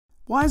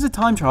Why is a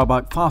time trial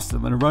bike faster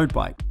than a road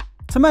bike?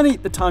 To many,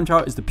 the time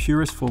trial is the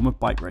purest form of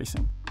bike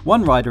racing.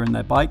 One rider and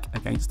their bike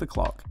against the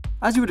clock.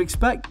 As you would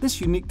expect,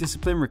 this unique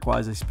discipline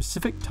requires a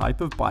specific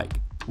type of bike,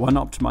 one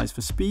optimized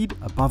for speed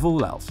above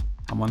all else,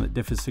 and one that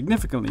differs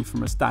significantly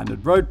from a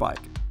standard road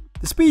bike.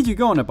 The speed you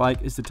go on a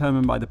bike is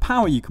determined by the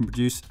power you can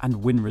produce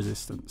and wind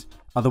resistance,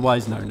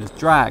 otherwise known as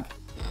drag.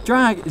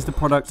 Drag is the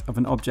product of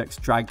an object's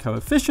drag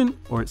coefficient,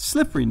 or its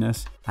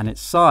slipperiness, and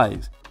its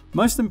size.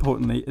 Most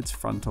importantly, its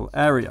frontal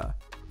area.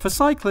 For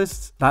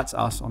cyclists, that's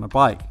us on a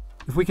bike.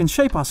 If we can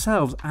shape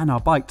ourselves and our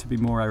bike to be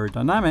more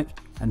aerodynamic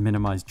and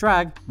minimize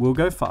drag, we'll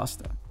go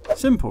faster.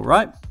 Simple,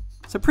 right?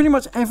 So pretty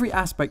much every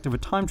aspect of a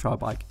time trial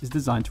bike is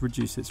designed to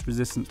reduce its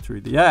resistance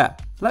through the air.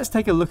 Let's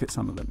take a look at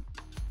some of them.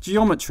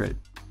 Geometry.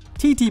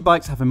 TT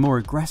bikes have a more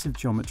aggressive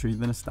geometry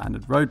than a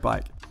standard road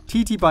bike.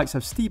 TT bikes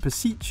have steeper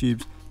seat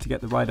tubes to get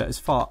the rider as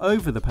far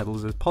over the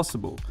pedals as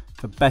possible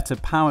for better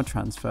power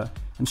transfer,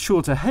 and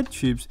shorter head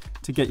tubes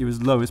to get you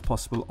as low as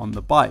possible on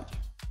the bike.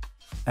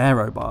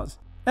 Aerobars.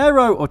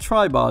 Aero or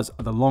tri-bars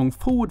are the long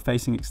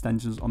forward-facing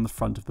extensions on the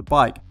front of the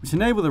bike, which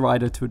enable the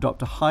rider to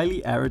adopt a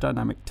highly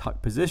aerodynamic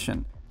tuck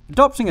position.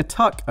 Adopting a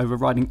tuck over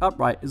riding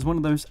upright is one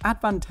of the most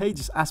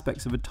advantageous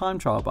aspects of a time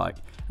trial bike,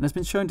 and has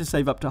been shown to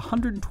save up to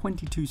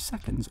 122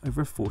 seconds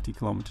over a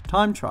 40-kilometer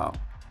time trial.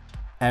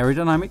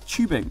 Aerodynamic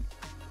tubing.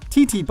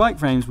 TT bike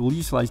frames will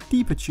utilize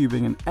deeper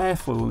tubing and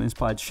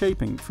airfoil-inspired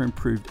shaping for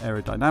improved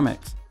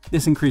aerodynamics.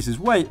 This increases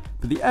weight,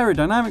 but the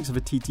aerodynamics of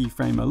a TT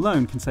frame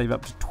alone can save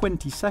up to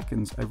 20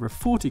 seconds over a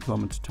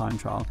 40-kilometer time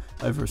trial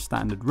over a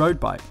standard road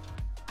bike.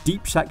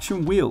 Deep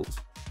section wheels.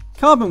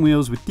 Carbon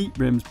wheels with deep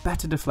rims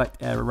better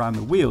deflect air around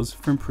the wheels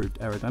for improved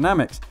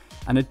aerodynamics,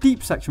 and a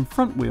deep section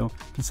front wheel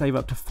can save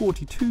up to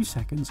 42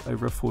 seconds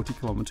over a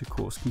 40-kilometer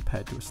course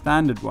compared to a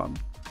standard one.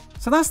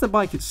 So that's the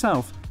bike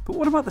itself, but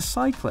what about the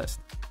cyclist?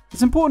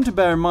 It's important to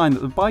bear in mind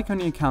that the bike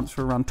only accounts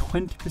for around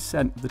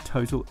 20% of the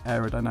total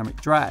aerodynamic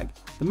drag.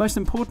 The most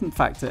important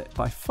factor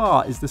by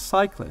far is the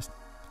cyclist.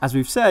 As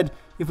we've said,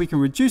 if we can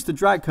reduce the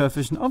drag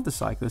coefficient of the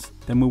cyclist,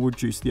 then we'll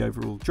reduce the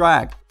overall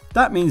drag.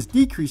 That means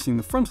decreasing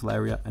the frontal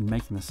area and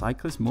making the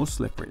cyclist more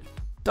slippery.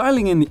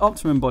 Dialing in the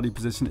optimum body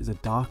position is a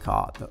dark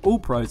art that all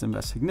pros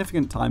invest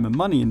significant time and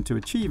money into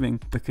achieving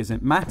because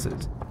it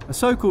matters. A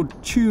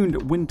so-called tuned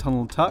wind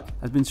tunnel tuck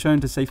has been shown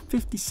to save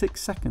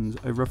 56 seconds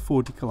over a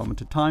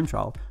 40-kilometer time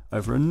trial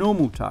over a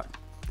normal tuck.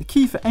 The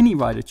key for any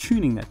rider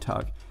tuning their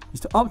tuck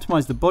is to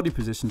optimize the body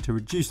position to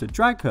reduce the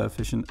drag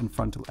coefficient and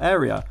frontal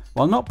area,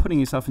 while not putting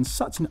yourself in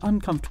such an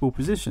uncomfortable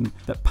position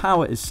that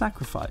power is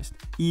sacrificed.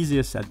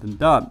 Easier said than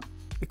done.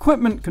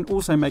 Equipment can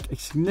also make a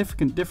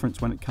significant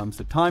difference when it comes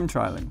to time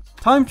trialing.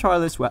 Time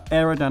trialists wear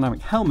aerodynamic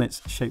helmets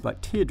shaped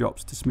like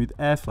teardrops to smooth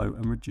airflow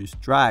and reduce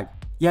drag.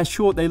 Yeah,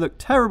 sure, they look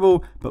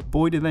terrible, but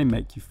boy do they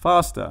make you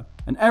faster.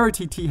 An Aero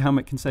TT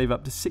helmet can save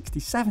up to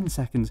 67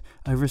 seconds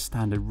over a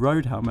standard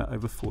road helmet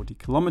over 40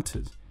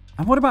 kilometers.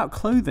 And what about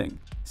clothing?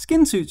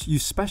 Skin suits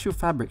use special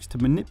fabrics to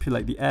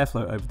manipulate the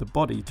airflow over the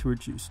body to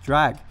reduce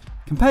drag.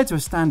 Compared to a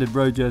standard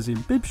road jersey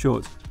and bib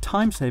shorts,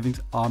 time savings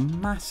are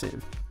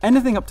massive.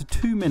 Anything up to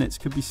 2 minutes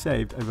could be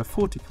saved over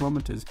 40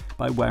 kilometers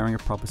by wearing a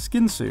proper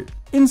skin suit.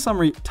 In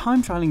summary,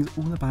 time trialing is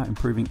all about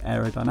improving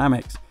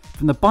aerodynamics.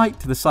 From the bike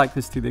to the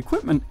cyclist to the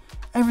equipment,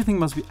 everything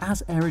must be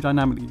as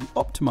aerodynamically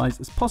optimized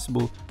as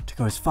possible to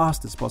go as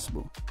fast as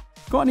possible.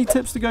 Got any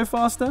tips to go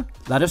faster?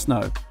 Let us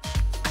know.